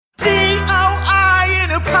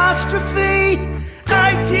apostrophe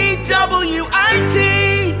ITWIT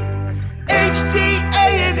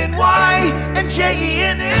HDANNY and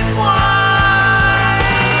JENNY.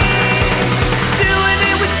 Doing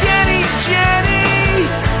it with Danny and Jenny.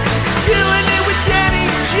 Doing it with Danny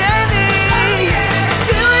and Jenny.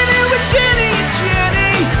 Doing it with Danny and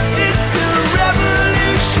Jenny. It's a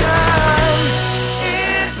revolution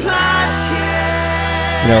in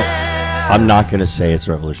podcast. You know, I'm not going to say it's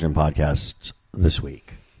a revolution in podcasts this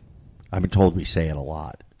week. I've been told we say it a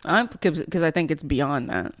lot. Because I think it's beyond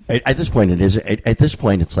that. At this point, it is. At this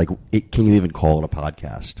point, it's like, can you even call it a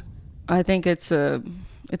podcast? I think it's a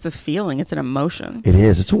feeling. It's an emotion. It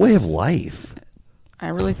is. It's a way of life. I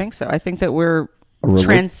really think so. I think that we're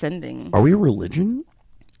transcending. Are we a religion?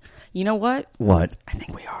 You know what? What? I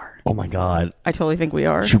think we are. Oh, my God. I totally think we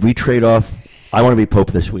are. Should we trade off? I want to be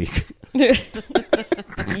Pope this week.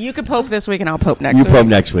 You can Pope this week, and I'll Pope next week. You Pope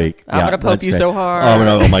next week. I'm going to Pope you so hard.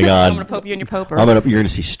 Oh, my God. I'm going to Pope you and your Poper. You're going to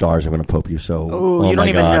see stars. I'm going to Pope you so. Ooh, oh, you my don't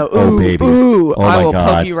even God. know. Ooh, Oh, baby. Ooh, oh, my I will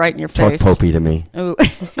God. Pope you right in your face. Talk Popey to me. Ooh.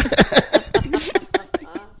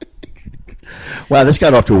 Wow, this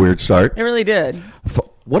got off to a weird start. It really did.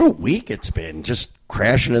 What a week it's been. Just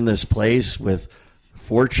crashing in this place with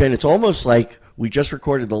Fortune. It's almost like we just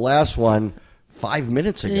recorded the last one 5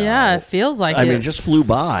 minutes ago. Yeah, it feels like I mean, it just flew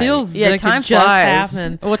by. Feels Yeah, like time it just flies.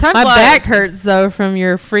 happened. Well, time My flies. back hurts though from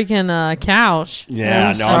your freaking couch. Yeah,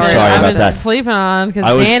 I'm no, I'm sorry I've about been that. sleeping on I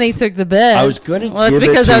because was- Danny took the bed. I was going to Well, it's give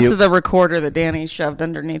because it to that's you. the recorder that Danny shoved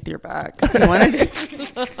underneath your back. He wanted it.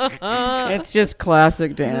 It's just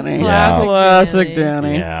classic Danny. Yeah. Classic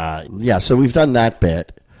Danny. Yeah, so we've done that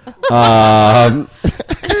bit. now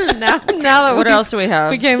that What else do we have?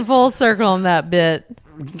 we came full circle on that bit.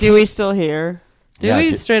 Dewey's still here.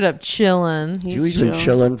 Dewey's Yeah, straight up chilling. Dewey's been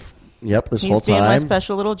chilling. Yep, this whole He's being time. my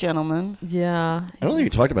special little gentleman. Yeah, I don't think we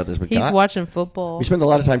talked about this, but he's watching football. we spent a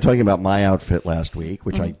lot of time talking about my outfit last week,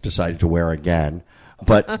 which I decided to wear again.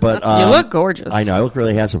 But You look gorgeous. I know, I look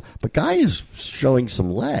really handsome. But Guy is showing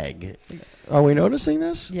some leg. Are we noticing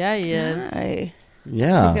this? Yeah, he is. Hey.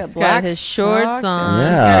 Yeah. He's got got his shorts socks on. and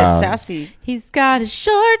Yeah. He's got his sassy He's got his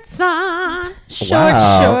shorts on.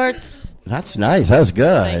 shorts. That's nice. That was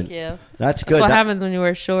good. Thank you. That's That's good. what That- happens when you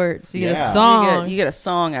wear shorts. You get Yeah. a song. You get a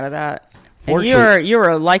song out of that. Fortunate- And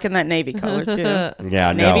you're liking that navy color too. Yeah,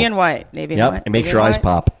 Navy no. and white. Navy and Yep, white. it makes Navy your and eyes white.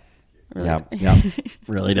 pop. Yep,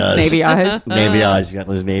 really does. Navy eyes. Navy eyes. You got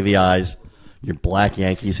those navy eyes. Your black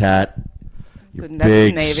Yankees hat. Your That's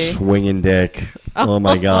big navy. swinging dick. Oh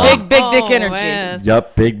my God. Big dick energy. Man.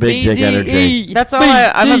 Yep, big dick energy. That's all.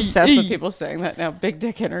 I'm obsessed with people saying that now. Big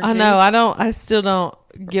dick energy. I know. I still don't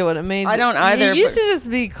get what it means. I don't either, You used but- to just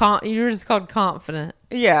be. You were just called confident.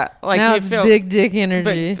 Yeah, like Now you it's feel big dick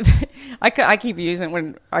energy. But I keep using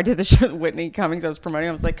when I did the show with Whitney Cummings. I was promoting.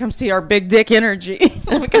 I was like, "Come see our big dick energy."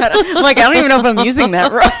 I'm like, I don't even know if I'm using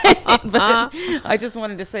that right, but I just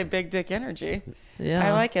wanted to say big dick energy. Yeah,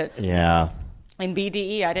 I like it. Yeah. And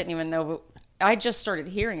BDE, I didn't even know. I just started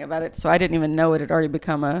hearing about it, so I didn't even know it had already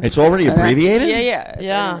become a. It's already abbreviated? Yeah. It's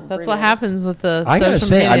Yeah, already that's what abbreviated. happens with the. I gotta social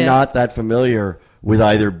say, media. I'm not that familiar with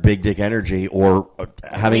either big dick energy or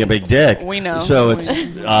having a big dick. We know. So We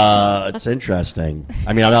it's interesting.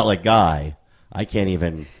 I mean, I'm not like Guy. I can't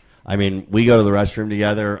even. I mean, we go to the restroom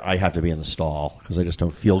together. I have to be in the stall because I just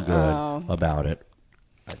don't feel good about it.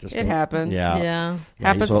 It happens. Yeah. Yeah.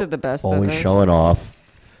 Happens he's to the best of Always us. showing off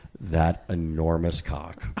that enormous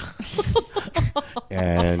cock,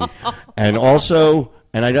 and also.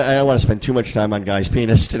 And I don't want to spend too much time on Guy's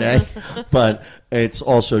penis today, but it's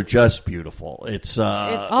also just beautiful. It's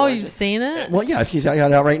Oh, you've seen it? well, yeah. He's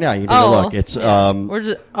out right now. You need to Oh. look. It's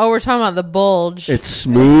We're talking about the bulge. it's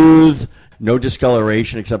smooth, no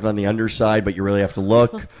discoloration except on the underside, but you really have to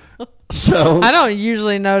look. So I don't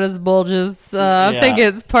usually notice bulges. I Yeah. think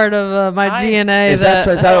it's part of my DNA. is that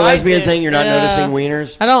a I lesbian do. thing? You're not Yeah. noticing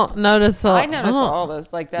wieners? I don't notice. I notice all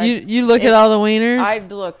those like that. You look at all the wieners. I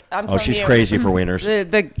look. I'm Oh, telling she's you, crazy for wieners.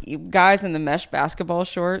 The guys in the mesh basketball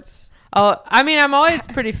shorts. Oh, I mean, I'm always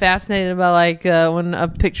pretty fascinated about like when a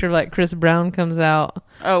picture of like Chris Brown comes out.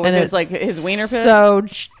 Oh, with and his, it's like, his wiener pit? so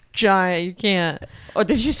giant, you can't. Oh,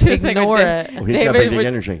 did you see the thing? Ignore with it. Oh, he's got big dick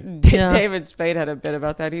energy. Yeah. David Spade had a bit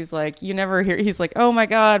about that. He's like, you never hear. He's like, oh my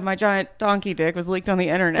god, my giant donkey dick was leaked on the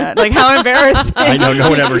internet. Like, how embarrassing! I know no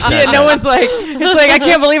one ever says Yeah, that. no one's like, it's like I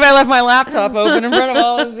can't believe I left my laptop open in front of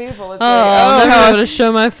all those people. It's I'll like, never be able to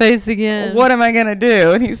show my face again. what am I gonna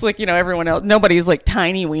do? And he's like, everyone else, nobody's like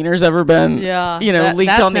tiny wieners ever been, Yeah, leaked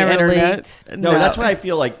that's on the never internet. leaked. No, that's why I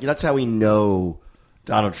feel like that's how we know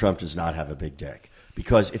Donald Trump does not have a big dick.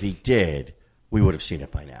 Because if he did, we would have seen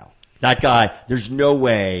it by now. That guy, there's no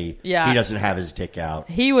way Yeah. he doesn't have his dick out.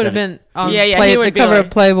 He would have been on Yeah, play, he would the be cover like-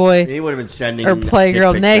 of Playboy. He would have been sending Or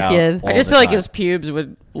Playgirl dick pics out naked. all I just the feel like time. his pubes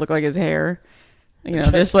would look like his hair. You know,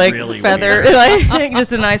 That's just like really feather, weird. like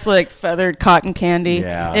just a nice like feathered cotton candy.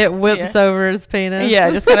 Yeah. It whips over his penis.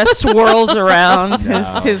 Yeah, just kind of swirls around No.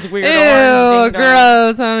 his weird. Ew, orange ding-dong.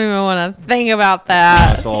 gross. I don't even want to think about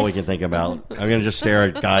that. That's all we can think about. I'm going to just stare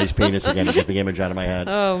at Guy's penis again to get the image out of my head.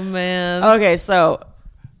 Oh, man. Okay, so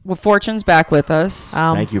Fortune's back with us.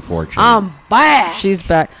 Thank you, Fortune. I'm back. She's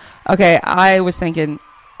back. Okay, I was thinking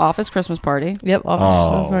Office Christmas party. Yep.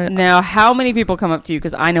 Oh. Now, how many people come up to you?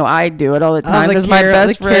 Because I know I do it all the time. the Because my Carol-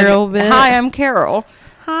 best the Carol friend. bit. Hi, I'm Carol.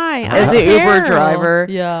 Hi. As I'm the Uber Carol. driver.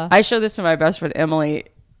 Yeah. I showed this to my best friend Emily,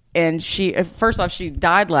 and she first off she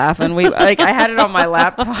died laughing. We like I had it on my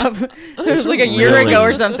laptop. It was like a year Really ago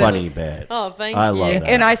or something. Funny bit. Oh, thank I you. love that.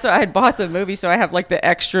 And I had bought the movie, so I have like the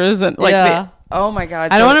extras and like Yeah. oh my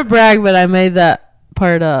god! I don't want to brag, but I made that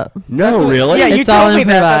part up. No, really? Yeah, you It's all told me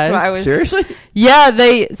that. That's improvised. why I was Seriously? Yeah,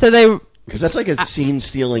 they. Because that's like a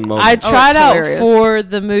scene-stealing moment. I tried it's out hilarious. for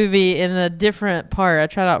the movie in a different part. I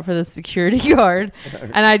tried out for the security guard,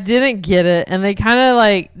 and I didn't get it. And they kind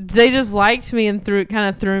of they just liked me and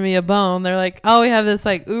threw me a bone. They're like, "Oh, we have this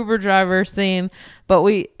like Uber driver scene, but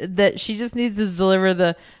that she just needs to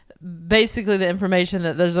deliver basically the information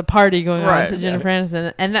that there's a party going on Right, to Jennifer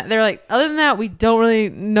Aniston." And they're like, other than that, we don't really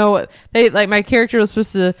know what they like. My character was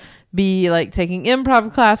supposed to be like taking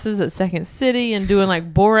improv classes at Second City and doing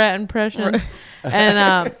like Borat impressions. And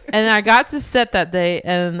I got to set that day,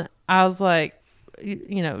 and I was like,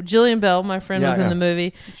 Jillian Bell, my friend, was in the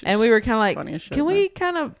movie, and we were kind of funny as like, shit, can we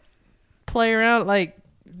kind of play around, like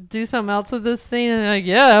do something else with this scene? And they're like,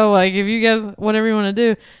 yeah, like if you guys, whatever you want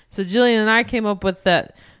to do. So Jillian and I came up with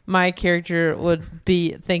that. My character would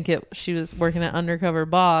she was working at Undercover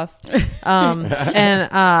Boss, but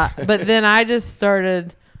then I just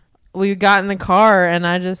started. We got in the car, and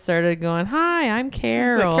I just started going, "Hi, I'm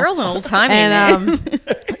Carol." Carol's an old timey and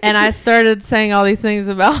and I started saying all these things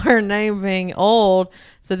about her name being old.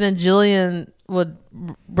 So then Jillian would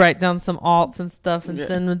write down some alts and stuff and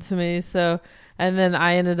send them to me. So and then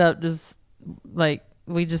I ended up just like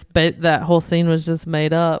that whole scene was just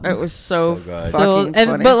made up. It was so good. fucking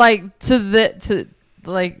funny. But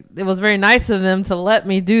like it was very nice of them to let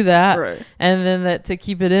me do that, Right. and then to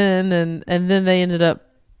keep it in, and then they ended up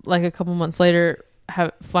like a couple months later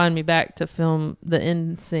flying me back to film the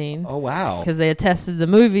end scene. Oh, wow. Because they had tested the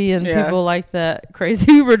movie and Yeah. people like that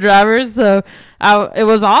crazy Uber drivers. So it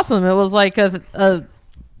was awesome. It was like a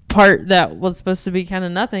part that was supposed to be kind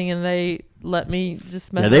of nothing, and they let me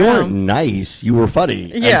just mess Yeah, they weren't around. nice. You were funny.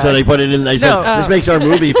 Yeah. And so they put it in. They said, No. this makes our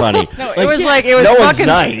movie funny. No, it was like it was no one's fucking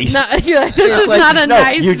nice. No, you're like, this It's is like, not a no,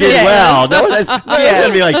 nice you did thing. well. No, that's going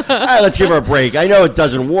to be like, let's give her a break. I know it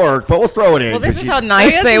doesn't work, but we'll throw it in. Well, this 'cause is she- how I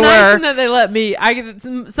nice guess they nice were. that they let me.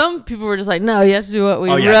 Some people were just like, no, you have to do what we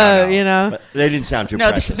Oh, wrote, yeah, no. you know. But they didn't sound too No,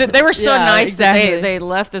 precious. they were so Yeah, nice that exactly. they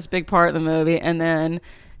left this big part of the movie and then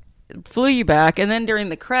flew you back. And then during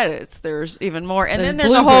the credits, there's even more. And then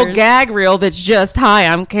there's a whole bloopers. gag reel that's just, "Hi,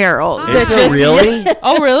 I'm Carol." Is That's there just- really?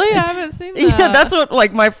 Oh, really? I haven't seen that. Yeah, that's what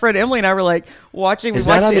like my friend Emily and I were like watching. Is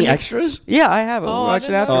we that watched on the it. extras? Yeah, I have it. We Oh, I watched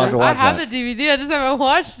it didn't know I'll have after. to that. I watch have that. the DVD. I just haven't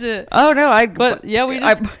watched it. Oh no, But yeah, we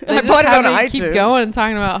just I they bought it have on me iTunes. keep going and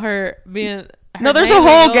talking about her being. Her No, there's a name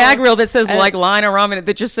whole is gag old. reel that says And- like line around it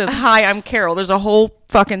that just says, "Hi, I'm Carol." There's a whole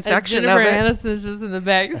fucking And section Jennifer of it. Aniston's just in the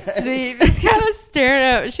back seat, just kind of staring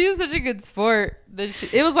at. She was such a good sport.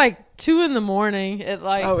 It was like 2 a.m. At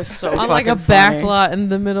like Oh, it was so on like a fucking back funny. lot in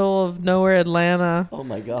the middle of nowhere, Atlanta. Oh,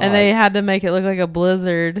 my God. And they had to make it look like a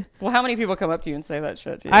blizzard. Well, how many people come up to you and say that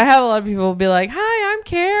shit to you? I have a lot of people be like, "Hi, I'm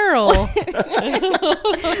Carol."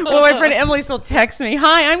 Well, my friend Emily still texts me,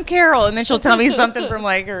 "Hi, I'm Carol," and then she'll tell me something from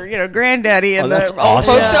like her, granddaddy and Oh, that's the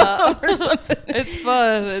awesome. old folks Yeah. home or something. It's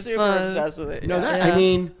fun. It's Super fun. obsessed with it. No, yeah. that, Yeah. I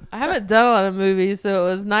mean, I haven't done a lot of movies, so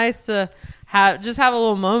it was nice to have a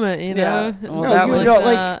little moment, you know. Yeah. Well, no, that you was, know,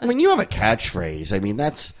 like when you have a catchphrase, I mean,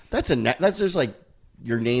 that's just like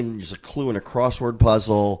your name is a clue in a crossword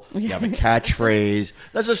puzzle. You have a catchphrase.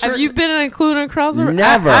 That's a certain. have you been in a clue in a crossword?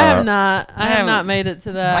 Never. I have not. I have haven't. not made it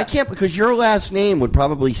to that. I can't because your last name would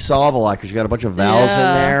probably solve a lot because you got a bunch of vowels in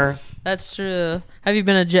Yeah. there. That's true. Have you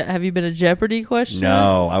been a Jeopardy question?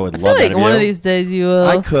 No, I would I love feel like that. one of these days you will.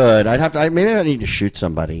 I could. I'd have to. Maybe I need to shoot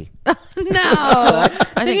somebody. No.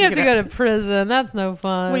 I think you have to could go to prison. That's no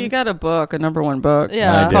fun. Well, you got a book, a #1 book.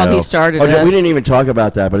 Yeah. I Called do. He Started Okay, It. we didn't even talk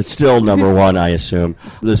about that, but it's still #1, I assume,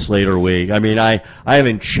 this later week. I mean, I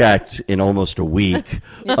haven't checked in almost a week.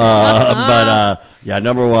 But yeah,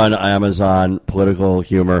 #1, Amazon, political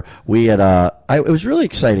humor. We had, it was really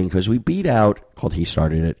exciting because we beat out, called He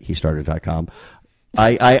Started It, HeStarted.com.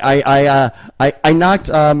 I knocked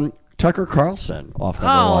Tucker Carlson off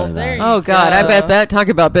 #1 in there that. you Oh, God. I go. bet that. Talk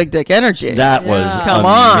about big dick energy. That was Yeah. Come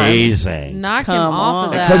on. amazing. Knock him Come off on.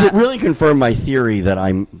 of that. Because it really confirmed my theory that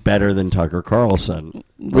I'm better than Tucker Carlson,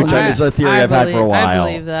 which I- is a theory I I've had for a believe- I while.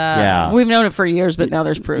 believe that. Yeah. We've known it for years, but now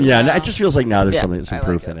there's proof. Yeah, and it just feels like now there's Yeah, some I like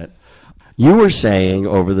proof it. in it. You were saying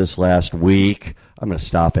over this last week, I'm going to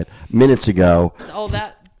stop it, minutes ago. Oh,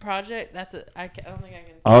 that project? That's it. I don't think I can.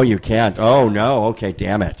 Oh, you can't. Oh, no. Okay,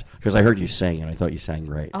 damn it. Because I heard you sing, and I thought you sang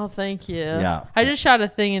great. Oh, thank you. Yeah. I just shot a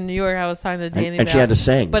thing in New York. I was talking to Danny and she about, had to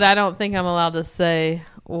sing. but I don't think I'm allowed to say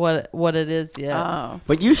what it is yet. Oh.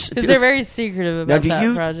 But you... Because they're very secretive now, about do that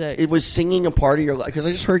you... project. It was singing a part of your life? Because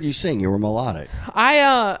I just heard you sing. You were melodic.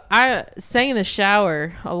 I sang in the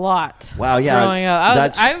shower a lot. Wow, yeah, Growing up,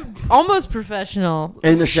 that's- I'm almost professional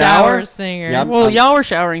In the shower? singer. Yeah, Well, y'all were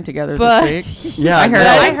showering together But- this week. Yeah, I heard, no.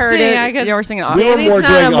 I I heard sing, it. I could- Y'all were singing. We were Danny's more not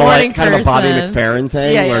doing a morning kind of a Bobby person. McFerrin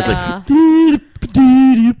thing, Yeah, where yeah. it's like,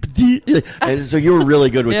 and so you were really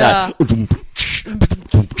good with Yeah. that.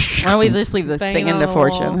 Why don't we just leave the Banging singing on to the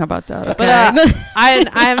fortune? wall. How about that? Okay. But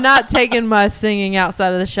I have not taken my singing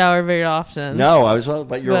outside of the shower very often. No, I was,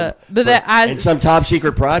 but you're, But that I- in some top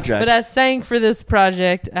secret project. But I sang for this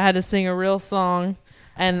project. I had to sing a real song,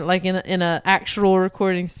 and like in a actual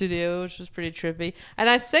recording studio, which was pretty trippy. And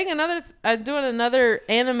I sang another. I'm doing another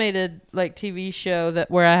animated like TV show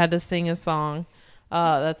where I had to sing a song.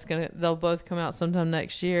 They'll both come out sometime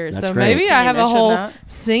next year. That's so great. maybe Can I you have a mention whole that?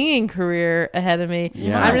 singing career ahead of me.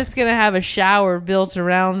 Yeah. I'm just gonna have a shower built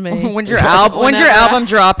around me. When's your album? When's your Whenever album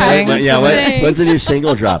dropping? I- yeah, sing. when's the new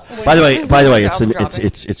single drop? By the way,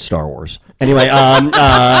 it's Star Wars. Anyway,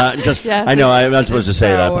 just Yes, I know it's- I'm not supposed to it's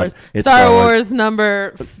say Star that, Wars. but it's Star Wars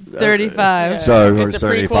number 35. Star Wars It's a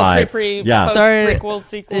 35. Pre, Yeah. post, Sorry. prequel,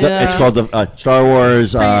 sequel. Yeah. It's called the Star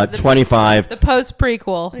Wars the 25. The post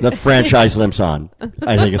prequel. The franchise limps on.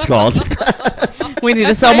 I think it's called. We need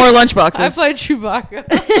to sell more I lunchboxes. played Chewbacca.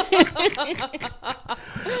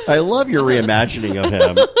 I love your reimagining of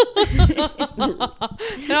him.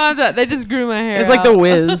 No, they just grew my hair. It's like the out.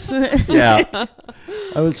 Wiz. Yeah.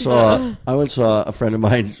 I once saw a friend of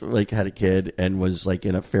mine like had a kid and was like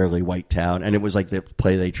in a fairly white town, and it was like the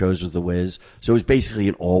play they chose was The Wiz, so it was basically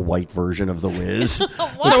an all white version of The Wiz.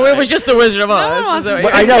 So it was just the Wizard of Oz. one Is that wants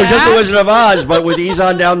what But I know, just The that? Wizard of Oz, but with Ease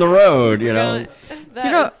on Down the Road, you know. That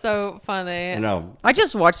You know- is so funny. You know, I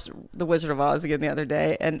just watched The Wizard of Oz again the other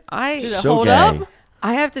day, and Did it so hold gay. up?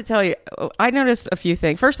 I have to tell you, I noticed a few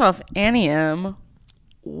things. First off, Annie M,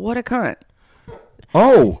 what a cunt.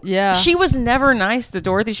 Oh, Yeah. She was never nice to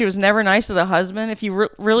Dorothy. She was never nice to the husband. If you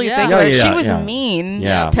really Yeah. think Yeah, about it, yeah, she was yeah. mean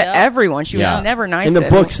Yeah. to Yeah. everyone. She yeah. was never nice In the to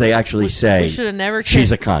books, they actually say We should have never.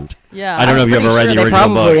 she's a cunt. Yeah. I don't know if you pretty ever read sure the they original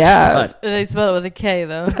probably books. have. but- They spelled it with a K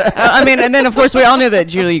though. I mean, and then of course we all knew that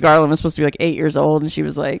Julie Garland was supposed to be like 8 years old, and she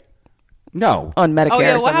was like No. on Medicare. Oh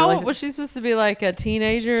yeah. or Well, something how like was she supposed to be? Like a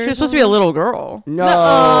teenager? She was supposed to be a little girl. No.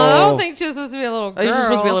 I don't think she was supposed to be a little girl. She was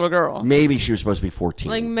supposed to be a little girl. Maybe she was supposed to be 14.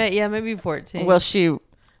 Like maybe 14. Well, she,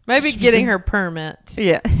 maybe getting her permit.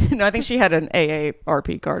 yeah, no, I think she had an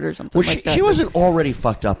AARP card or something was like she, that. she wasn't already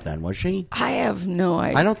fucked up then, was she? I have no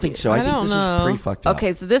idea. I don't think so. I, I think don't this know. is pre-fucked up.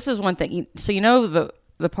 Okay, so this is one thing. So you know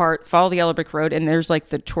the part follow the yellow brick road, and there's like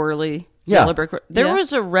the twirly Yeah. yellow brick road. There Yeah.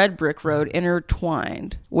 was a red brick road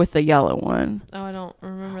intertwined with the yellow one. Oh, I don't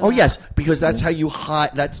remember. Oh that. yes, because that's how you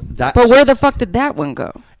hide. That's. But where the fuck did that one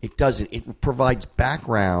go? It doesn't. It provides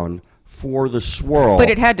background for the swirl.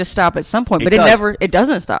 But it had to stop at some point. It But it does. never. It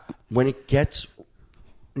doesn't stop. when it gets.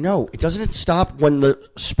 No, it doesn't. It stop when the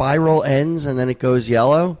spiral ends and then it goes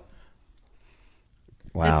yellow.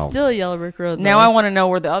 Wow. It's still a yellow brick road. Now though. I want to know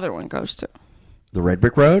where the other one goes to. The red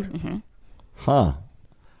brick road. Mm-hmm. Huh.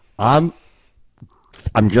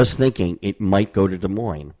 I'm just thinking it might go to Des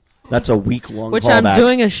Moines. That's a week-long Which callback. I'm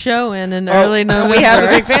doing a show in early November. We have the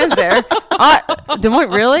big fans there. Des Moines,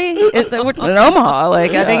 really? In Omaha.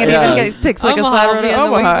 Like I think it Yeah. even takes like Omaha a side will road be to in the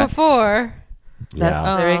Omaha. week before.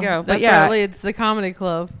 Yeah. There you go. But That's yeah, where it leads, the comedy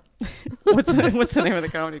club. what's the name of the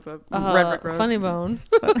comedy club? Red Brick Road. Funny Bone.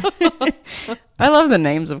 I love the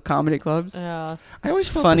names of comedy clubs. Yeah. I always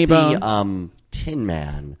felt Funny that Bone. the Tin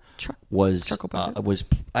Man Chuck- was Chuckle Bucket. was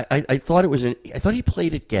I thought it was I thought he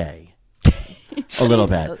played it gay a little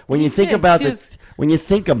bit. When you think thinks about he the was- when you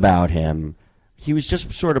think about him, he was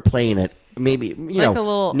just sort of playing it maybe, you Like know, a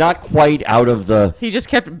little- not quite out of the He just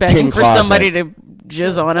kept begging tin for closet. somebody to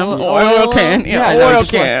jizz on him. Oil- Oil can. Yeah, no, oil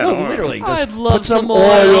just like, can. no, literally, just I'd love put some some oil.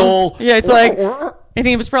 oil. Yeah, it's like, and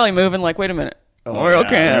he was probably moving like, wait a minute. Oil Yeah,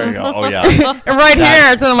 there you can. go. Oh yeah. And right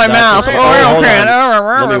here, it's in my mouth. That's- Oil hold can.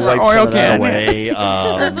 on. Let me wipe Oil some of that can. away.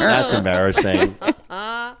 That's embarrassing.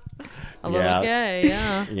 A little Yeah. gay,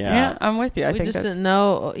 yeah. Yeah, I'm with you. I We think just that's didn't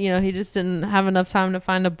know, he just didn't have enough time to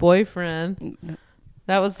find a boyfriend.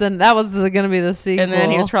 That was going to be the sequel. And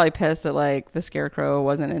then he was probably pissed that like the scarecrow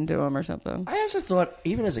wasn't into him or something. I also thought,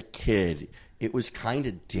 even as a kid, it was kind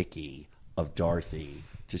of dicky of Dorothy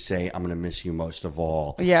to say, "I'm going to miss you most of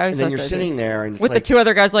all." Yeah, I and always then thought you're that sitting there, and it's With the like, two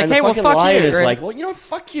other guys like, and hey, the well, fucking fuck lion you. is right? like, well,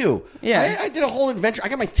 fuck you. Yeah. I did a whole adventure. I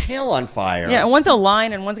got my tail on fire. Yeah, and one's a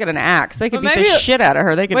lion and one's got an axe. They could But beat the maybe- shit out of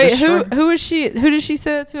her. They could Wait, destroy. who is she? Who did she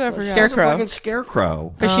say that to? I forgot. She was a Scarecrow. fucking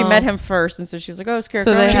scarecrow. Because she met him first, and so she's like, "Oh,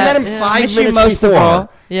 scarecrow." So they She had- met him yeah. 5 Miss you minutes most of before.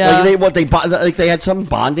 all. Yeah. Like they had some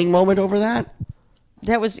bonding moment over that.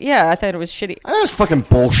 That was I thought it was shitty. I thought it was fucking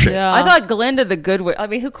bullshit. Yeah. I thought Glinda the good witch. I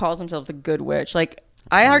mean, who calls himself the good witch? Like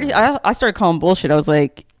I started calling bullshit. I was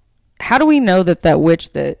like, how do we know that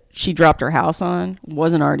witch that she dropped her house on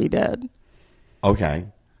wasn't already dead? Okay,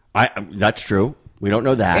 that's true. We don't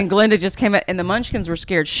know that. And Glinda just came out, and the Munchkins were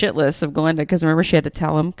scared shitless of Glinda because remember she had to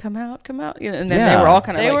tell them, "Come out, come out," and then they Yeah. were all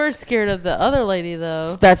kind of. They were scared of the other lady, though.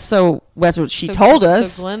 That's what she told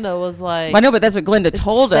us. So Glinda was like, I know, but that's what Glinda it's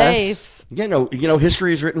told safe. us. Yeah, no,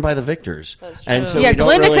 history is written by the victors. That's And true. so Yeah, we don't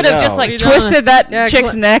Glinda really could have know. just like We don't- twisted that Yeah,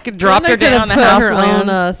 chick's neck and dropped her Glinda down the could've house. put her own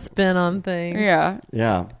lands. spin on things. Yeah.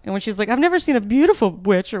 Yeah. And when she's like, I've never seen a beautiful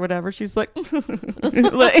witch or whatever, she's like,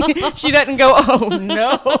 like, she doesn't go, oh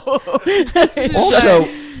no.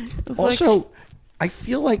 Also, I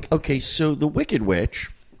feel like, okay, so the Wicked Witch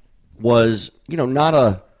was, not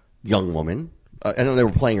a young woman. I know they were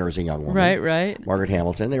playing her as a young woman. Right. Margaret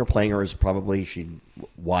Hamilton. They were playing her as probably she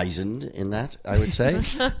wizened in that, I would say.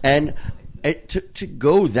 And to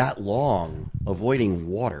go that long avoiding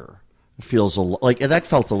water feels like that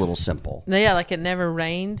felt a little simple. Yeah, like it never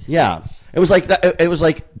rained. Yeah, it was like that. It was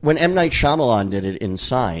like when M. Night Shyamalan did it in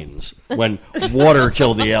Signs, when water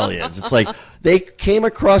killed the aliens. It's like they came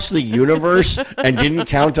across the universe and didn't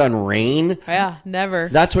count on rain. Yeah, never.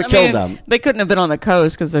 That's what killed them. They couldn't have been on the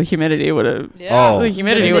coast because the humidity would have. Yeah. Oh. The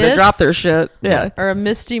humidity The would have mist. dropped their shit. Yeah. Or a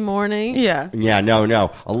misty morning. Yeah. Yeah,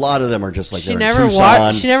 no. A lot of them are just like She they're never in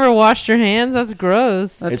Tucson. She never washed her hands. That's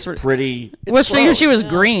gross. It's pretty. It's Well, gross. she was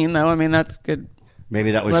green though. I mean, that's good.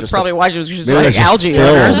 Maybe that was That's just probably why she was just maybe like that's just algae film.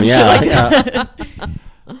 on her or some Yeah, shit like that.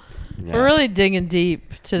 yeah. We're really digging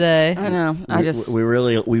deep today. I know. we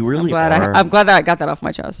really I'm glad are. I'm glad that I got that off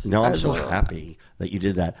my chest. No, I I'm was so a little- happy that you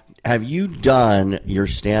did that. Have you done your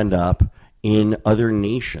stand up in other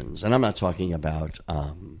nations? And I'm not talking about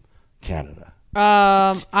Canada.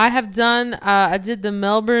 I have done. I did the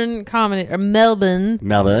Melbourne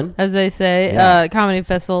Melbourne, as they say, Yeah. comedy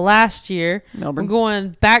festival last year. Melbourne. I'm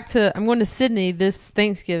going to Sydney this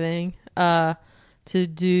Thanksgiving. To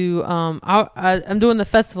do. I'm doing a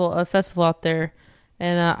festival out there,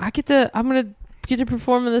 and I'm gonna get to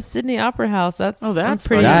perform in the Sydney Opera House. I'm that's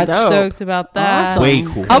pretty fucking dope. stoked about that. Awesome. Way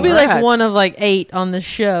cool. I'll be like Congrats. one of like 8 on the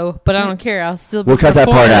show, but I don't care. I'll still be We'll cut that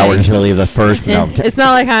part out. We're performing. just going to leave the first. No, It's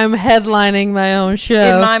not like I'm headlining my own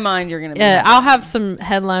show. In my mind, you're gonna be. Yeah, I'll have some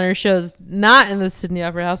headliner shows not in the Sydney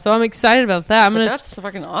Opera House, so I'm excited about that. I'm But gonna, that's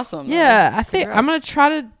fucking awesome. yeah, I think Congrats. I'm gonna try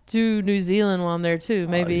to do New Zealand while I'm there too.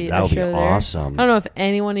 Maybe that a would be show there. awesome. I don't know if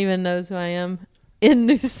anyone even knows who I am in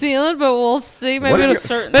New Zealand, but we'll see. What Maybe if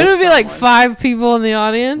you're- it'll be like someone. 5 people in the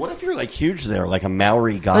audience. What if you're like huge there, like a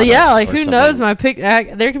Maori Well, goddess? yeah, like or who something? knows? My pic.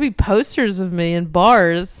 There could be posters of me in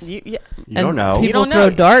bars. Yeah. You and don't know. People You don't throw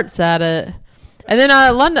know. darts at it. And then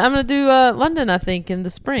London. I'm gonna do London. I think in the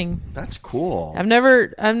spring. That's cool. I've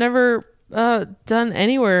never done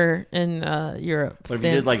anywhere in Europe. But if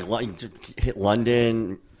you did like hit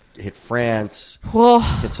London, hit France, well,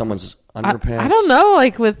 hit someone's I underpants. don't know.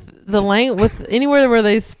 Like with the with anywhere where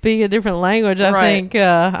they speak a different language, I Right. think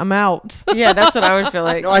I'm out. Yeah, that's what I would feel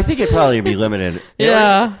like. No, I think it'd probably be limited.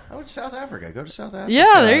 Yeah. I would South Africa. Go to South Africa.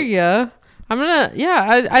 Yeah, there you go. I'm gonna. Yeah,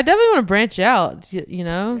 I definitely want to branch out. You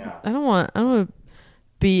know, Yeah. I don't want to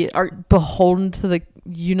be beholden to the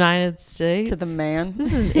United States. To the man.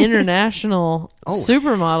 This is an international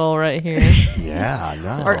supermodel right here. Yeah,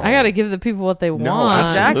 no. I got to give the people what they No,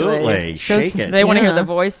 want. absolutely. Exactly. Shake Show it. They want to hear Yeah. the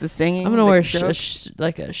voice, the singing. I'm gonna the wear jokes.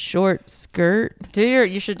 like a short skirt.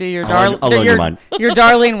 You should do your I'll loan you mine. your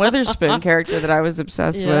Darlene Witherspoon character that I was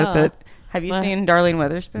obsessed Yeah. with. Have you seen Darlene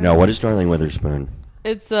Witherspoon? No, what is Darlene Witherspoon?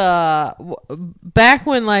 It's back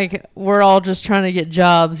when like we're all just trying to get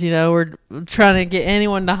jobs, you know, we're trying to get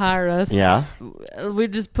anyone to hire us. Yeah. we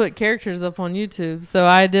just put characters up on YouTube. So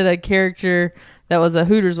I did a character that was a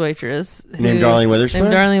Hooters waitress Named Darlene Witherspoon?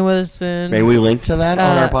 Named Darlene Witherspoon. May we link to that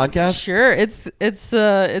on our podcast? Sure. It's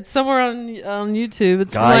somewhere on YouTube.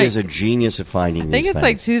 It's Guy like, is a genius at finding I think these it's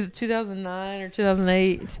things. like 2009 or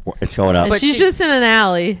 2008. It's going up. And she's just in an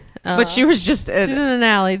alley. But she was just She's in an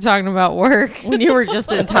alley talking about work. when you were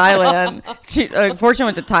just in Thailand. She Fortune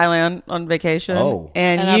went to Thailand on vacation. Oh.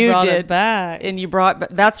 and I you brought did it back. And you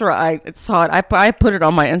brought. That's where I saw it. I put it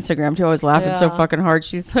on my Instagram too. I was laughing so Yeah. fucking hard.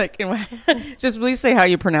 She's like, just please say how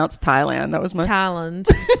you pronounce Thailand. That was my. Thailand.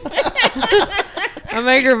 I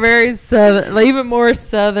make her very southern, like, even more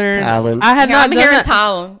southern. Thailand. I had not I'm done here in that.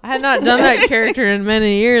 Thailand. I had not done that character in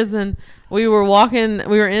many years, and we were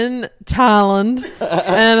in Thailand,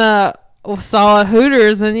 and saw a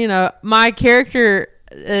Hooters, and my character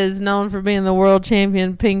is known for being the world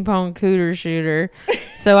champion ping pong cooter shooter.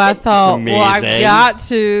 So I thought, well, I amazing. got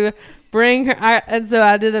to bring her. And so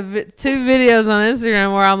I did 2 videos on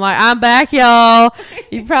Instagram where I'm like, I'm back, y'all.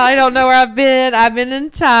 You probably don't know where I've been. I've been in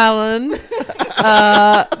Thailand.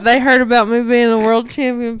 They heard about me being a world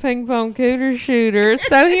champion ping pong cooter shooter.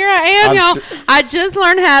 So here I am, y'all. I just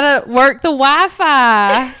learned how to work the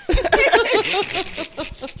Wi-Fi.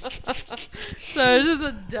 So it's just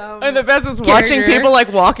a dumb. And the best is watching character. people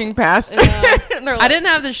like walking past. And they're like, I didn't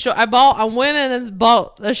have the shirt. I went in and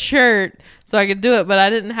bought a shirt so I could do it, but I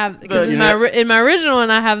didn't have because in my original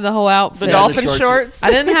one I have the whole outfit. the dolphin shorts. shorts. I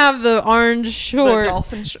didn't have the orange shorts,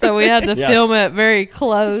 dolphin shorts. so we had to Yes. film it very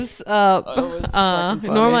close up. Oh, it was fucking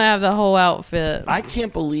funny. Normally I have the whole outfit. I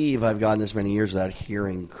can't believe I've gone this many years without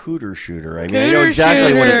hearing cooter shooter. I mean, I Cooter know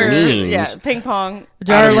exactly what shooter. it means. Yeah, ping pong.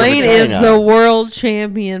 Darlene I is know. the world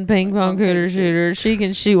champion ping pong cooter shooter. She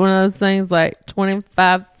can shoot one of those things like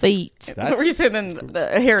 25 feet. What were you saying?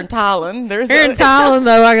 Then here in Thailand, there's Here in Thailand,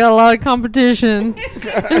 though, I got a lot of competition.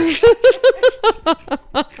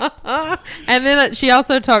 And then she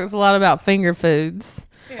also talks a lot about finger foods.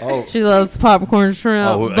 Oh, She loves popcorn shrimp,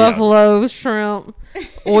 Oh, yeah. buffalo shrimp,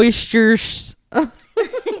 oysters,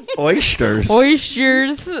 oysters.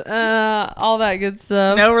 all that good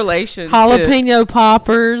stuff. no relation. Jalapeno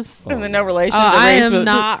poppers. And then no relation. to I Reese, am but-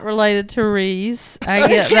 not related to Reese. I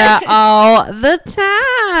get that all the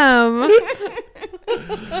time.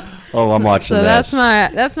 Oh, I'm watching So this.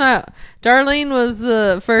 that's my Darlene was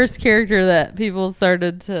the first character that people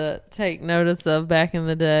started to take notice of back in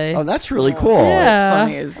the day. Oh, that's really cool. Yeah. It's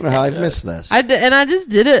funny. I don't know how I've missed this. I just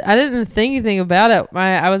did it. I didn't think anything about it.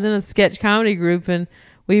 I was in a sketch comedy group, and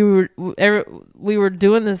we were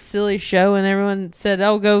doing this silly show, and everyone said,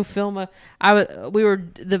 "Oh, go film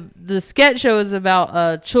the sketch show is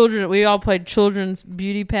about children. We all played children's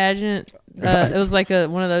beauty pageant. It was like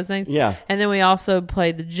one of those things. Yeah. And then we also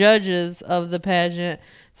played the judges of the pageant.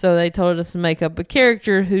 So they told us to make up a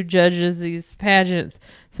character who judges these pageants.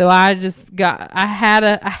 So I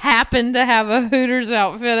happened to have a Hooters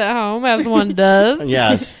outfit at home, as one does.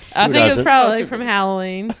 Yes. I Who think it was doesn't? probably from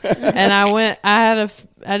Halloween. And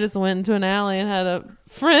I just went into an alley and had a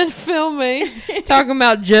friend film me talking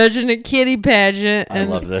about judging a kitty pageant. I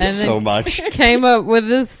love this and then so much. Came up with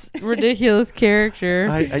this ridiculous characer.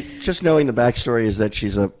 I just knowing the backstory is that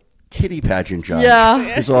she's a kitty pageant judge.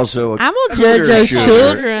 Yeah. Who's also a I'm gonna judge cooter those shooter.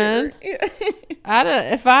 children.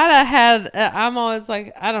 If I'd have had, I'm always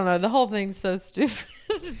like, I don't know. The whole thing's so stupid,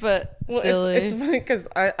 but silly. It's funny because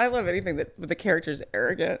I love anything that the character's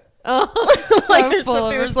arrogant. Oh, Like so there's full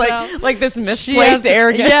something of that's herself. like this She misplaced has-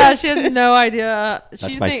 arrogance. Yeah, she has no idea.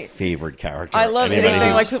 That's my favorite character. I love Anybody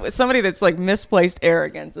anything who's- like somebody that's like misplaced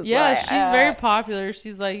arrogance. It's Yeah, like, she's very popular.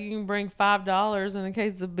 She's like, you can bring $5 in a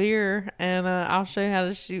case of beer, and I'll show you how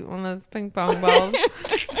to shoot one of those ping pong balls.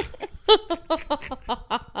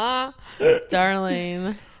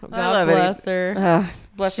 Darlene, God love bless her.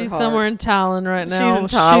 bless her She's heart. somewhere in Thailand right now, in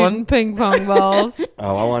Thailand. shooting ping pong balls.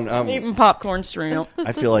 Oh, I want. eating popcorn shrimp.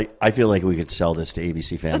 I feel like we could sell this to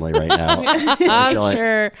ABC Family right now. I feel I'm like-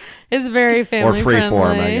 sure it's very or family Freeform,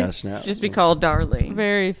 friendly. I guess now. Just be called Darlene.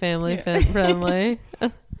 Very family friendly.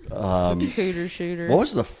 Cooter shooter. What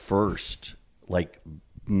was the first like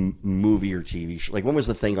movie or TV show? Like when was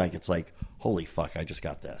the thing? Like it's like holy fuck! I just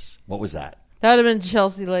got this. What was that? That would have been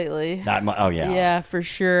Chelsea lately. Oh yeah. Yeah, for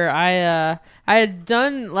sure. I had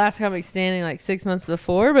done Last Comic Standing like 6 months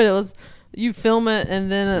before, but it was you film it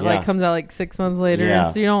and then it Yeah. like comes out like 6 months later, Yeah.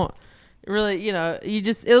 so you don't really,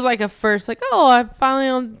 it was like a first like, oh, I'm finally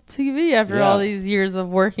on TV after Yeah. all these years of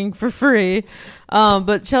working for free.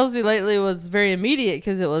 But Chelsea lately was very immediate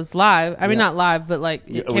because it was live. I mean, Yeah. not live, but like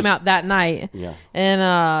Yeah, it it came was- out that night. Yeah.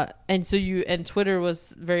 And so Twitter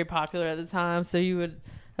was very popular at the time, so you would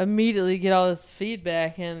immediately get all this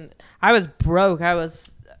feedback, and I was broke. I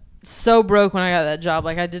was so broke when I got that job.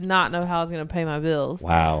 Like, I did not know how I was going to pay my bills.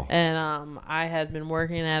 Wow. And I had been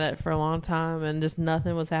working at it for a long time, and just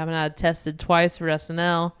nothing was happening. I had tested twice for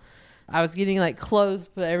SNL. I was getting, like, close,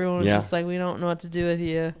 but everyone was just like, we don't know what to do with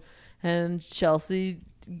you. And Chelsea,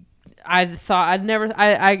 I thought I'd never...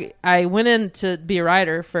 I went in to be a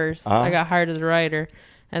writer first. I got hired as a writer,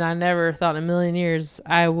 and I never thought in a million years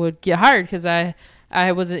I would get hired because I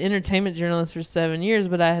was an entertainment journalist for 7 years,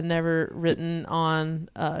 but I had never written on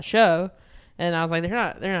a show. And I was like, they're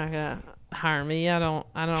not gonna hire me. I don't.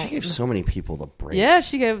 She gave so many people the break. Yeah,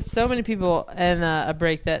 she gave so many people a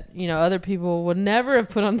break that other people would never have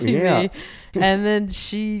put on TV. Yeah. And then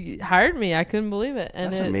she hired me. I couldn't believe it.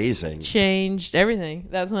 And That's amazing. Changed everything.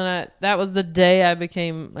 That was the day I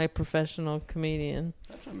became a professional comedian.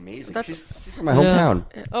 That's amazing. She's from my hometown.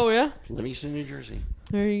 Oh yeah, Livingston, New Jersey.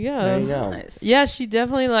 there you go. There you go. Nice. Yeah, she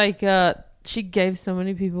definitely she gave so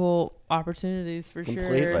many people opportunities for sure.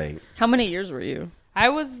 Completely. How many years were you? I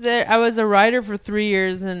was there. I was a writer for 3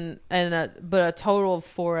 years, but a total of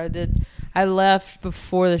 4. I left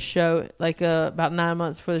before the show, like about 9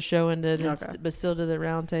 months before the show ended, but still did the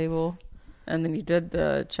round table. And then you did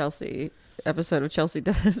the Chelsea episode of Chelsea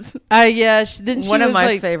Does. Yeah. Then she One was of my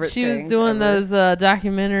like, favorite she was things doing ever. those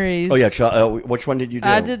documentaries. Oh, yeah. Which one did you do?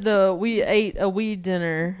 I did we ate a weed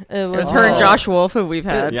dinner. It It was her and Josh Wolf, who we've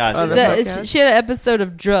had. Yeah, on the That podcast. is, she had an episode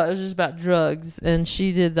of drugs. It was just about drugs, and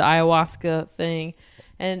she did the ayahuasca thing.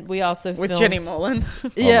 And we also with filmed, Jenny Mullen.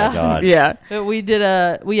 Yeah, Oh, my God. Yeah. But we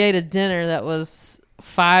ate a dinner that was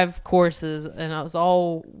 5 courses, and it was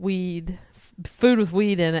all food with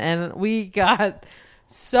weed in it, and we got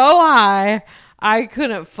so high I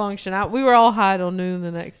couldn't function. We were all high till noon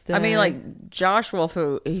the next day. I mean, like Josh Wolf,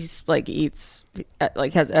 who he's like eats,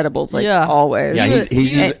 like has edibles, like Yeah. always. Yeah, he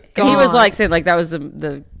was And he was gone. like saying like that was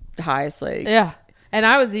the highest, like. Yeah, and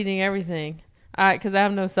I was eating everything. Because I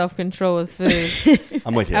have no self-control with food.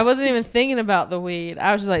 I'm with you. I wasn't even thinking about the weed.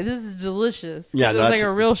 I was just like, this is delicious. Yeah, it was like that's-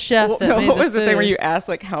 a real chef Well, that no, made what was the thing food. where you asked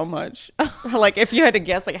like how much? Like if you had to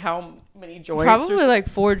guess like how many joints? Probably like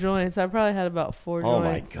 4 joints. I probably had about 4 Oh,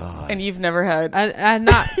 my joints. God. And you've never had. I had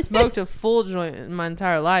not smoked a full joint in my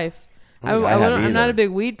entire life. I don't think I have I'm not either. a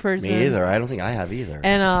big weed person. Me either. I don't think I have either.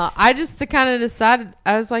 And I just kind of decided,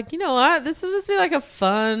 I was like, you know what? This will just be like a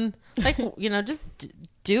fun, like, just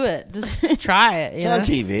do it. Just try it. It's on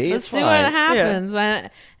TV. Let's It's see what fine. happens.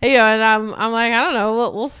 And I'm like, I don't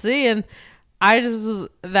know. We'll see. And I just was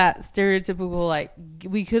that stereotypical, like,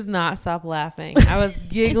 we could not stop laughing. I was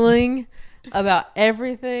giggling about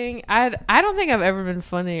everything. I don't think I've ever been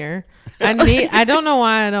funnier. I don't know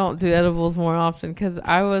why I don't do edibles more often, because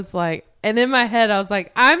I was like, and in my head I was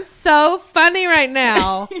like, I'm so funny right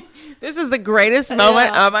now. This is the greatest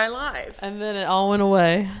moment of my life. And then it all went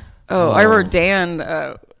away. Oh, I remember Dan.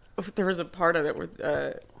 There was a part of it where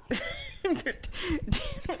Dan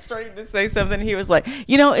was starting to say something. He was like,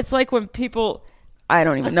 it's like when people. I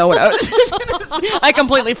don't even know what I was. I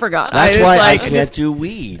completely forgot. That's I why I just, can't do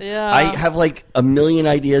weed. Yeah. I have like a million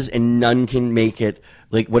ideas and none can make it.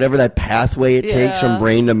 Like whatever that pathway it takes from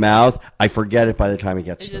brain to mouth, I forget it by the time it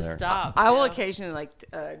gets It to just there. stopped. I will occasionally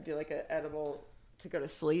do like an edible to go to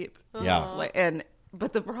sleep. Yeah.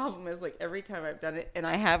 But the problem is like every time I've done it and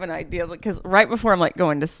I have an idea, because right before I'm like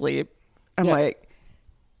going to sleep, I'm like,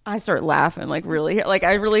 I start laughing like really, like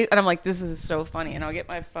I really, and I'm like, this is so funny, and I'll get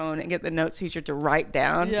my phone and get the notes feature to write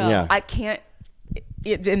down. Yeah. I can't.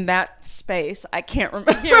 In that space, I can't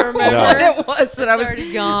remember, remember. what it was, and I was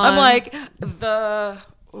already gone. I'm like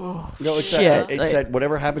No, it's shit. that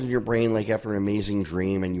whatever happens in your brain, like after an amazing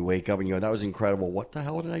dream, and you wake up and you go, "That was incredible. What the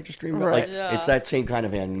hell did I just dream about?" Right. Like Yeah. it's that same kind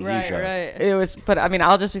of amnesia. Right. It was, but I mean,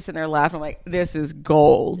 I'll just be sitting there laughing. I'm like, this is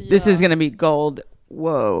gold. This is gonna be gold.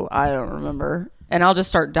 Whoa, I don't remember. And I'll just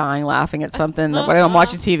start dying laughing at something. When I'm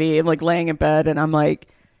watching TV, I'm like laying in bed and I'm like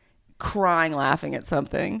crying laughing at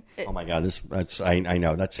something. Oh my God, I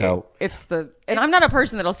know that's how. And I'm not a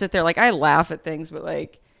person that'll sit there like I laugh at things, but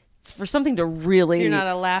like it's for something to really. You're not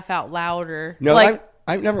a laugh out louder. No, like-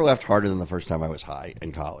 I've never laughed harder than the first time I was high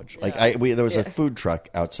in college. Like there was a food truck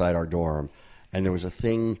outside our dorm, and there was a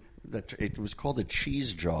thing that it was called a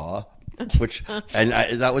cheese jaw.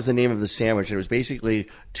 That was the name of the sandwich. It was basically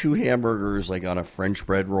 2 hamburgers like on a French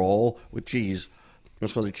bread roll with cheese. It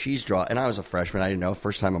was called a cheese jaw, and I was a freshman. I didn't know.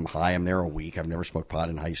 First time I'm high. I'm there a week. I've never smoked pot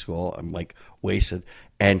in high school. I'm like wasted.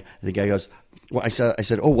 And the guy goes, "Well," I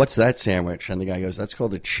said, "Oh, what's that sandwich?" And the guy goes, "That's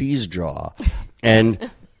called a cheese jaw." And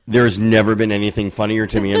there's never been anything funnier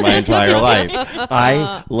to me in my entire life.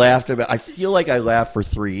 I feel like I laughed for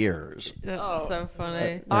 3 years. That's so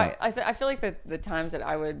funny. I feel like the times that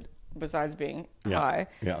I would, besides being high,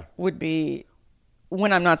 would be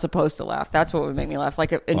when I'm not supposed to laugh. That's what would make me laugh.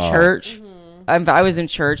 Like in church, if I was in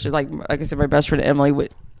church, like I said, my best friend Emily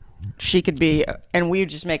would. She could be, and we would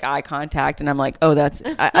just make eye contact, and I'm like, oh, that's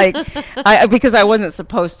I because I wasn't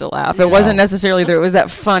supposed to laugh. It wasn't necessarily that it was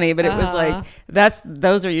that funny, but it was like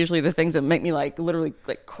those are usually the things that make me like literally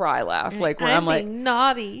like cry laugh, like when I'm like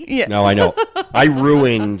naughty. yeah. No, I know. I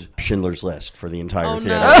ruined Schindler's List for the entire theater.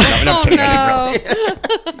 No. I'm kidding. I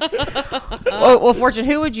didn't really. Well, Fortune,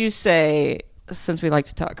 who would you say, since we like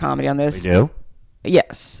to talk comedy on this? We do?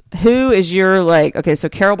 Yes. Who is your like? Okay, so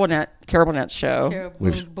Carol Burnett's show.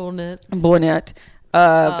 Burnett. Burnett.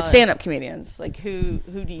 Stand-up comedians. Like who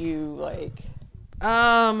do you like?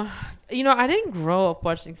 You know, I didn't grow up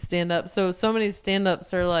watching stand-up, so many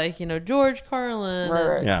stand-ups are like, you know, George Carlin,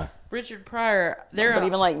 Right. and Yeah. Richard Pryor. They're But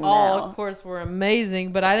even like all, now. of course, were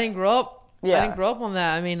amazing, but I didn't grow up. Yeah. I didn't grow up on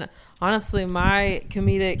that. I mean, honestly, my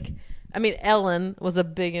comedic. I mean, Ellen was a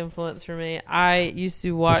big influence for me. I used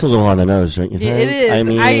to watch. It's a little on the nose, don't you think? Yeah, it is. I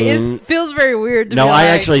mean, it feels very weird to no, be I like,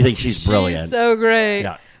 actually think she's brilliant. so great.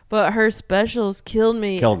 Yeah. But her specials killed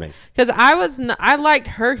me. Because I liked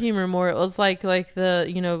her humor more. It was like the,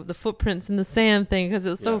 you know, the footprints in the sand thing, because it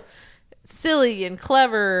was so silly and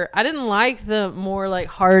clever. I didn't like the more like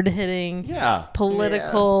hard hitting,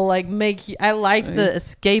 political, like make you. I liked the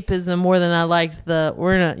escapism more than I liked the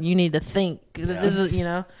you need to think. This is, you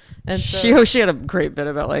know. And so, She had a great bit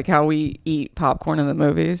about like how we eat popcorn in the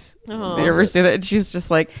movies. Oh. Did you ever see that? And she's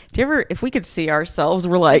just like, do you ever, if we could see ourselves,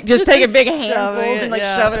 we're like, just taking big handfuls and like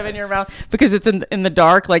shoving them in your mouth because it's in the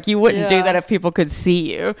dark. Like you wouldn't do that if people could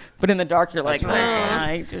see you, but in the dark you're like,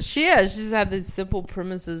 she just had these simple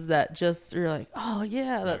premises that just you're like, oh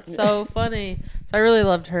yeah, that's so funny. So I really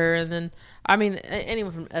loved her. And then I mean,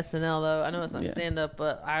 anyone from SNL though. I know it's not stand up,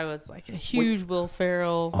 but I was like a huge Will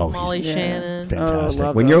Ferrell, Molly Shannon.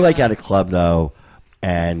 Fantastic. When you're like at a club though,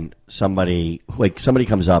 and somebody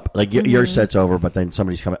comes up, like your set's over, but then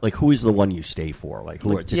somebody's coming. Like, who is the one you stay for? Like,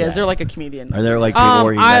 who are today? Yeah, is there like a comedian? Are there like people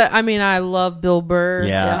where you I mean, I love Bill Burr.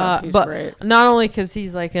 Yeah, he's but great. not only because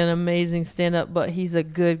he's like an amazing stand up, but he's a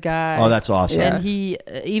good guy. Oh, that's awesome. And he,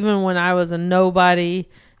 even when I was a nobody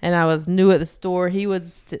and I was new at the store, he would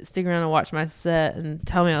stick around and watch my set and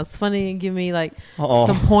tell me I was funny and give me like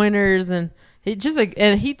some pointers. And he just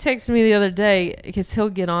and he texted me the other day because he'll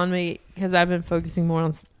get on me because I've been focusing more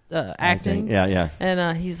on acting. Yeah.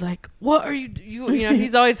 And he's like, "What are you know?"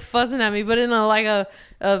 He's always fussing at me, but in a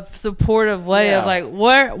supportive way of like,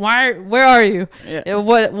 where are you? Yeah.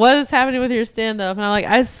 What is happening with your stand up? And I'm like,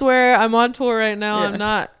 I swear I'm on tour right now. I'm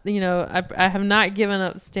not, I have not given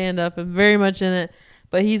up stand up. I'm very much in it.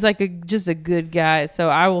 But he's like just a good guy, so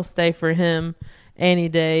I will stay for him any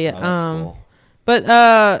day. Oh, that's cool. But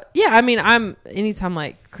I mean, I'm anytime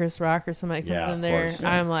like Chris Rock or somebody comes in there,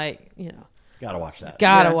 I'm like, gotta watch that.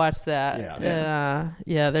 Gotta watch that.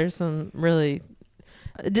 There's some really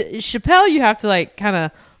Chappelle. You have to like kind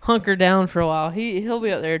of hunker down for a while. He'll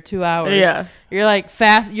be up there 2 hours. Yeah, you're like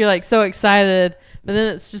fast. You're like so excited, but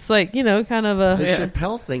then it's just like kind of a. The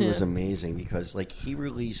Chappelle thing was amazing because like he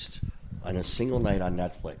released on a single night on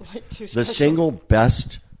Netflix the single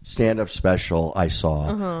best stand-up special I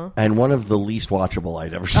saw, and one of the least watchable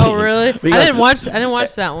I'd ever seen. Oh, really? I didn't watch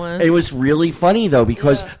that one. It was really funny though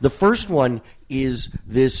because the first one is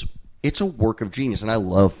this. It's a work of genius, and I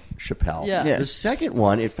love Chappelle. Yeah. The second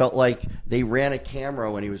one, it felt like they ran a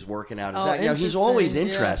camera when he was working out his act. Now he's always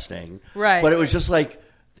interesting, right? But it was just like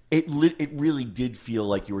it really did feel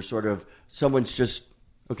like you were sort of someone's just.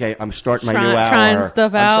 Okay, I'm starting my new hour. Trying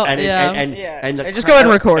stuff out. And just go ahead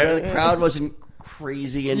and record it. And the crowd wasn't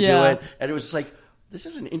crazy into it, and it was just like this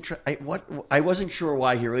is an I wasn't sure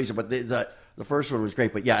why he released it, but the first one was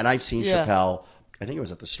great. But and I've seen Chappelle. I think it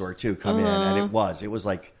was at the store too. Come in, and it was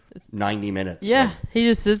like 90 minutes. Yeah, he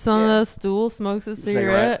just sits on the stool, smokes a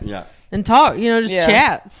cigarette, and talk. just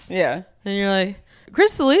chats. Yeah, and you're like.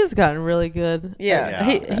 Chris D'Elia's gotten really good. Yeah,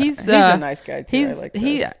 he's a nice guy too.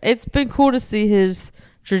 It's been cool to see his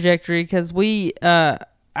trajectory because I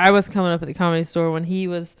was coming up at the Comedy Store when he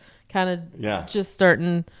was kind of just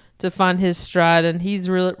starting to find his stride, and he's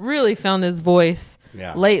really found his voice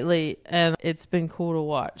lately, and it's been cool to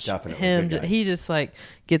watch him. He just like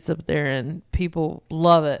gets up there and people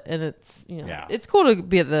love it, and it's it's cool to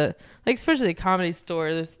be at the especially the Comedy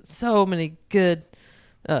Store. There's so many good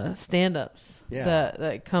stand-ups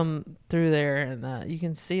that come through there, and you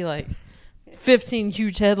can see like 15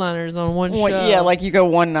 huge headliners on one show. Yeah, like you go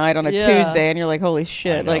one night on a Tuesday and you're like, holy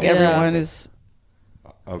shit, like everyone is.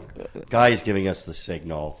 Guy's giving us the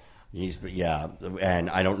signal. And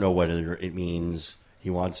I don't know whether it means he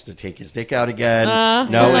wants to take his dick out again.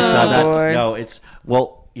 No, it's not that. Boy. No, it's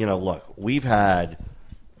look, we've had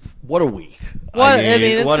What a week. What- I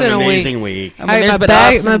mean, it's what been an a amazing week. I mean, there's been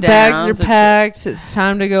my ups and bags downs. are packed. It's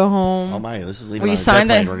time to go home. Oh my, this is leaving Will you on a sign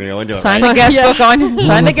jet plane. the We're going to go into it. sign right? the guest Yeah. book on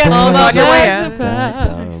sign the guest book All my on your way bags out. are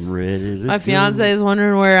packed. I'm ready to My fiance is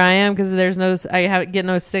wondering where I am because there's no. I get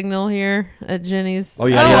no signal here at Jenny's. Oh,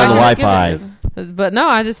 you got to get on the I can Wi-Fi. get But no,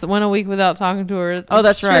 I just went a week without talking to her. Oh,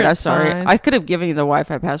 that's Sure, right. I'm it's sorry. fine. I could have given you the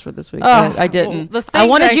Wi-Fi password this week. Oh, but I didn't. well, the I things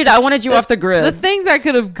wanted I- you. I wanted you off the grid. The things I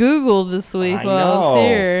could have Googled this week I while I was know.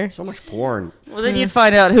 here. So much porn. well, then you'd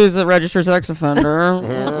find out who's a registered sex offender. And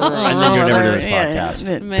then you'd never do this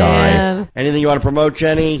podcast. Man. Die. Anything you want to promote,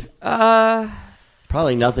 Jenny?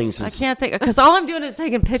 Probably nothing I since... can't think because all I'm doing is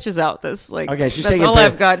taking pictures out. This Okay, she's that's taking all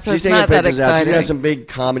I've got. So she's it's taking not that pictures out. She's exciting. got some big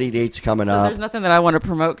comedy dates coming So up. there's nothing that I want to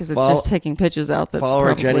promote because it's Follow- just taking pictures out. That Follow her,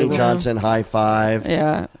 probably Jenny will- Johnson. High five.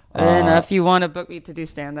 Yeah, and if you want to book me to do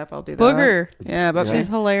stand up, I'll do that. Book her. Yeah, book She's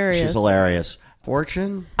me. hilarious. She's hilarious.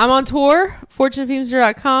 Fortune. I'm on tour,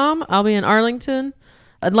 fortunefeimster.com. I'll be in Arlington,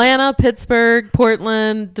 Atlanta, Pittsburgh,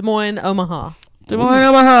 Portland, Des Moines, Omaha. Des Moines,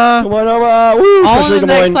 Omaha. Come on over. Woo, All especially in the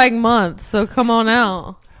Des Moines. next month, so come on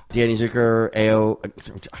out. Danny Zuker, AO.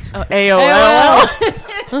 AOL.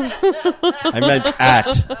 I meant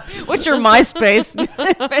at. What's your MySpace?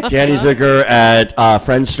 Danny Zuker at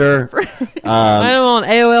Friendster. I'm on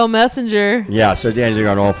AOL Messenger. Yeah, so Danny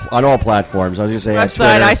Zuker on all platforms. I was going to say at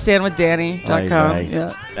Website Twitter. istandwithdanny.com. Right.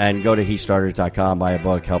 Yeah. And go to hestarted.com, buy a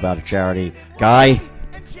book, help out a charity. Guy?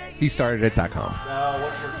 He started it.com.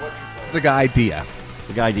 The guy DF.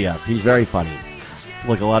 The guy DF. He's very funny.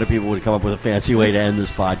 Look, a lot of people would come up with a fancy way to end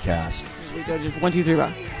this podcast. We go just 1, 2, 3, 4.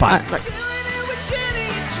 Bye. Right.